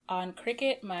On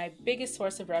Cricut, my biggest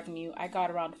source of revenue, I got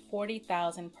around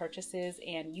 40,000 purchases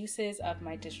and uses of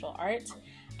my digital art.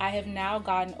 I have now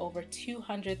gotten over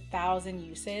 200,000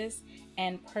 uses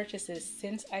and purchases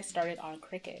since I started on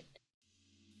Cricut.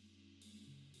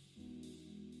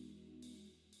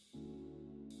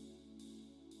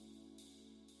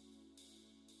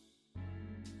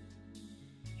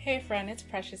 Hey friend, it's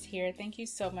Precious here. Thank you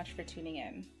so much for tuning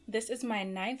in. This is my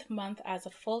 9th month as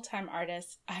a full-time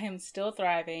artist. I am still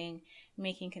thriving,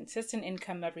 making consistent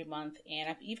income every month, and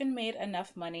I've even made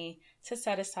enough money to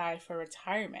set aside for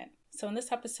retirement. So in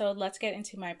this episode, let's get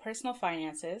into my personal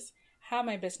finances, how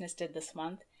my business did this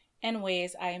month, and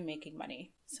ways I am making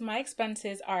money. So my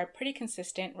expenses are pretty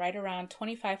consistent, right around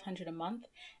 $2,500 a month.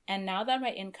 And now that my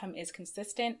income is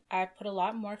consistent, I've put a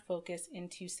lot more focus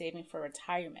into saving for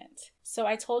retirement. So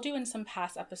I told you in some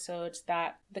past episodes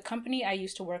that the company I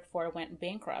used to work for went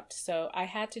bankrupt. So I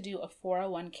had to do a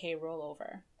 401k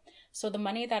rollover. So the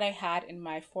money that I had in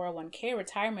my 401k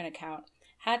retirement account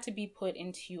had to be put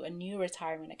into a new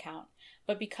retirement account.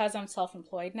 But because I'm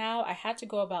self-employed now, I had to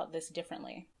go about this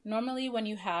differently. Normally, when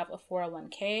you have a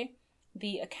 401k,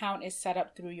 the account is set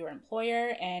up through your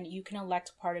employer and you can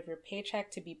elect part of your paycheck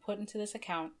to be put into this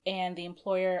account, and the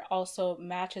employer also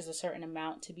matches a certain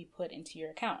amount to be put into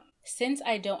your account. Since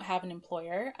I don't have an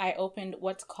employer, I opened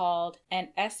what's called an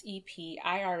SEP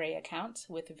IRA account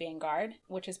with Vanguard,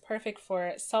 which is perfect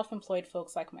for self-employed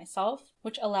folks like myself,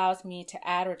 which allows me to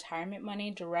add retirement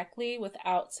money directly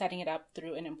without setting it up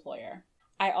through an employer.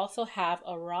 I also have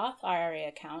a Roth IRA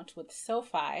account with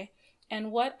SoFi,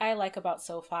 and what I like about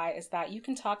SoFi is that you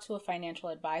can talk to a financial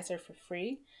advisor for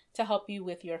free to help you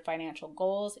with your financial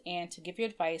goals and to give you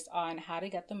advice on how to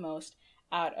get the most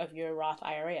out of your Roth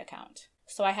IRA account.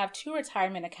 So I have 2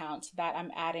 retirement accounts that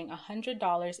I'm adding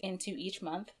 $100 into each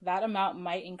month. That amount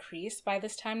might increase by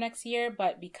this time next year,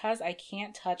 but because I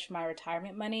can't touch my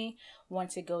retirement money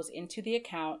once it goes into the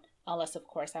account, unless of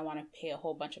course I want to pay a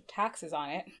whole bunch of taxes on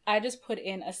it, I just put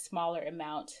in a smaller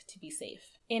amount to be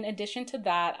safe. In addition to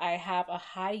that, I have a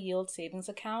high yield savings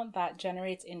account that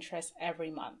generates interest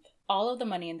every month. All of the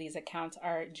money in these accounts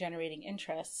are generating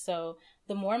interest, so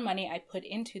the more money I put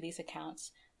into these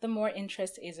accounts, the more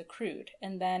interest is accrued,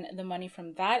 and then the money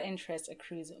from that interest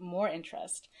accrues more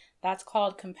interest. That's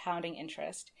called compounding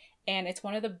interest, and it's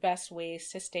one of the best ways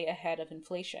to stay ahead of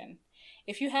inflation.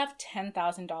 If you have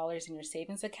 $10,000 in your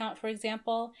savings account, for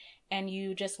example, and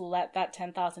you just let that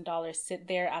 $10,000 sit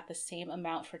there at the same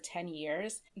amount for 10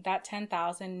 years, that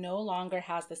 $10,000 no longer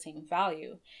has the same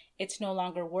value. It's no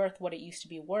longer worth what it used to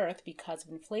be worth because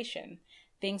of inflation.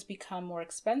 Things become more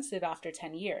expensive after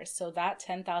 10 years, so that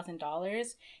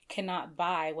 $10,000 cannot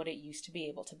buy what it used to be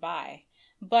able to buy.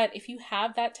 But if you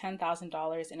have that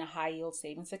 $10,000 in a high yield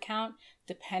savings account,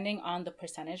 depending on the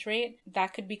percentage rate,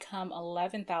 that could become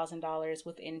 $11,000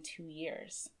 within 2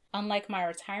 years. Unlike my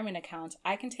retirement accounts,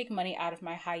 I can take money out of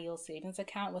my high yield savings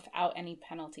account without any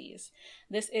penalties.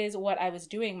 This is what I was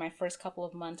doing my first couple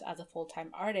of months as a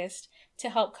full-time artist to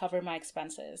help cover my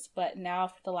expenses. But now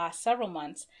for the last several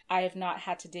months, I have not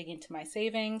had to dig into my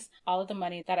savings. All of the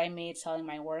money that I made selling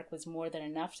my work was more than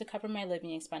enough to cover my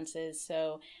living expenses.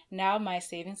 So now my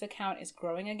savings account is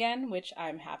growing again, which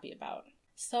I'm happy about.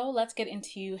 So let's get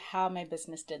into how my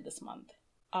business did this month.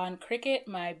 On Cricut,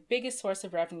 my biggest source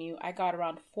of revenue, I got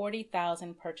around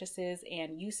 40,000 purchases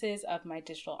and uses of my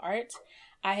digital art.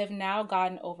 I have now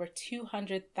gotten over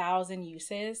 200,000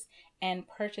 uses and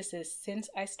purchases since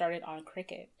I started on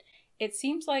Cricut. It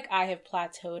seems like I have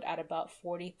plateaued at about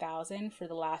 40,000 for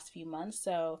the last few months,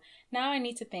 so now I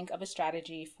need to think of a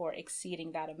strategy for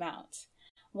exceeding that amount.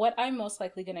 What I'm most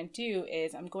likely going to do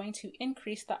is I'm going to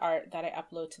increase the art that I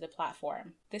upload to the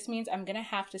platform. This means I'm going to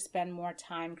have to spend more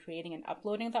time creating and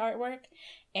uploading the artwork,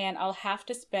 and I'll have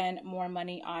to spend more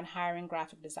money on hiring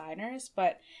graphic designers,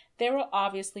 but there will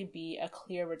obviously be a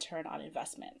clear return on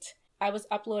investment. I was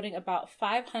uploading about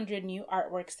 500 new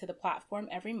artworks to the platform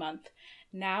every month.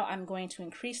 Now I'm going to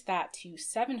increase that to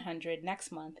 700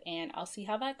 next month, and I'll see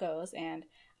how that goes, and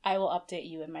I will update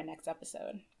you in my next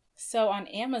episode. So on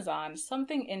Amazon,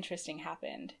 something interesting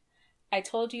happened. I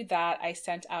told you that I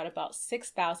sent out about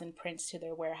 6,000 prints to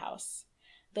their warehouse.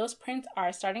 Those prints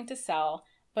are starting to sell,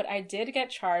 but I did get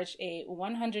charged a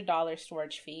 $100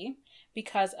 storage fee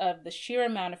because of the sheer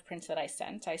amount of prints that I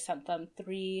sent. I sent them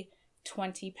 3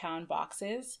 20-pound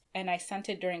boxes, and I sent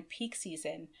it during peak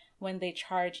season when they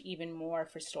charge even more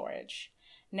for storage.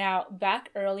 Now, back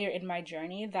earlier in my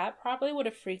journey, that probably would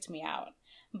have freaked me out.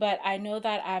 But I know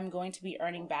that I'm going to be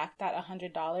earning back that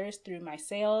 $100 through my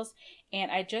sales,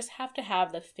 and I just have to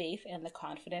have the faith and the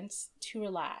confidence to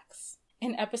relax.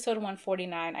 In episode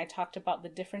 149, I talked about the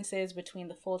differences between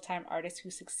the full-time artist who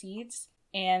succeeds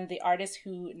and the artist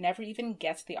who never even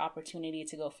gets the opportunity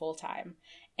to go full-time.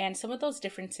 And some of those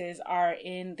differences are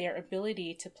in their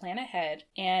ability to plan ahead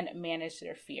and manage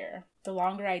their fear. The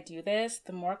longer I do this,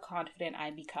 the more confident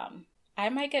I become. I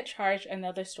might get charged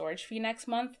another storage fee next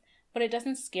month, but it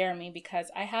doesn't scare me because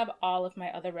I have all of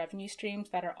my other revenue streams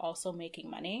that are also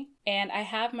making money. And I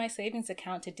have my savings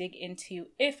account to dig into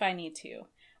if I need to,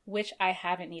 which I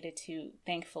haven't needed to,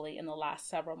 thankfully, in the last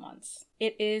several months.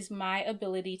 It is my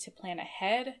ability to plan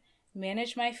ahead,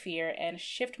 manage my fear, and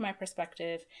shift my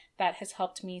perspective that has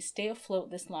helped me stay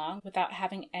afloat this long without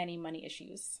having any money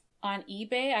issues. On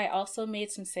eBay, I also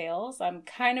made some sales. I'm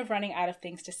kind of running out of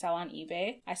things to sell on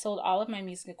eBay. I sold all of my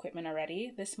music equipment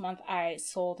already. This month I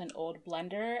sold an old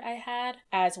blender I had,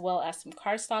 as well as some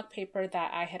cardstock paper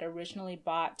that I had originally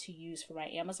bought to use for my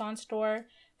Amazon store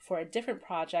for a different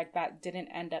project that didn't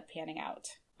end up panning out.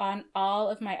 On all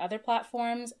of my other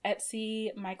platforms, Etsy,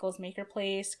 Michael's Maker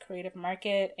Place, Creative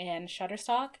Market, and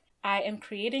Shutterstock, I am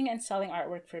creating and selling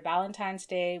artwork for Valentine's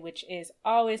Day, which is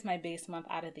always my base month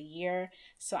out of the year.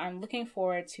 So I'm looking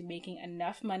forward to making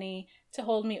enough money to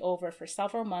hold me over for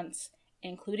several months,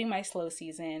 including my slow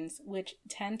seasons, which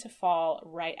tend to fall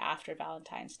right after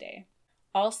Valentine's Day.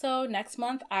 Also, next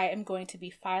month, I am going to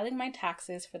be filing my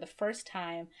taxes for the first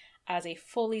time as a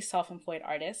fully self-employed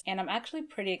artist, and I'm actually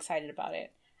pretty excited about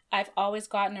it. I've always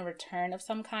gotten a return of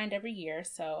some kind every year,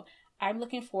 so I'm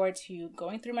looking forward to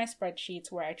going through my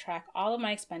spreadsheets where I track all of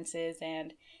my expenses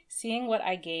and seeing what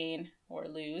I gain or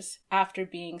lose after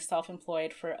being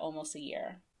self-employed for almost a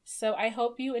year. So I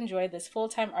hope you enjoyed this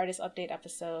full-time artist update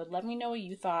episode. Let me know what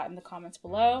you thought in the comments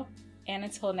below, and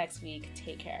until next week,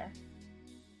 take care.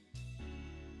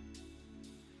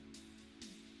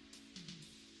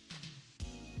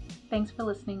 Thanks for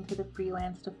listening to the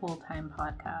Freelance to Full-Time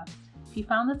podcast. If you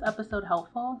found this episode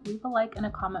helpful, leave a like and a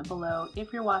comment below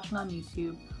if you're watching on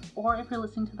YouTube, or if you're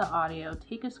listening to the audio,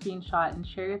 take a screenshot and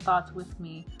share your thoughts with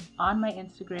me on my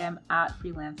Instagram at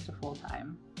Freelance to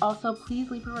Full-Time. Also, please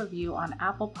leave a review on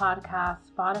Apple Podcasts,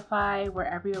 Spotify,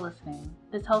 wherever you're listening.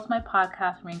 This helps my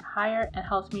podcast rank higher and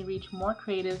helps me reach more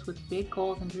creatives with big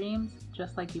goals and dreams,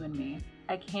 just like you and me.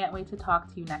 I can't wait to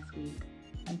talk to you next week.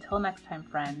 Until next time,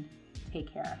 friend,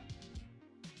 take care.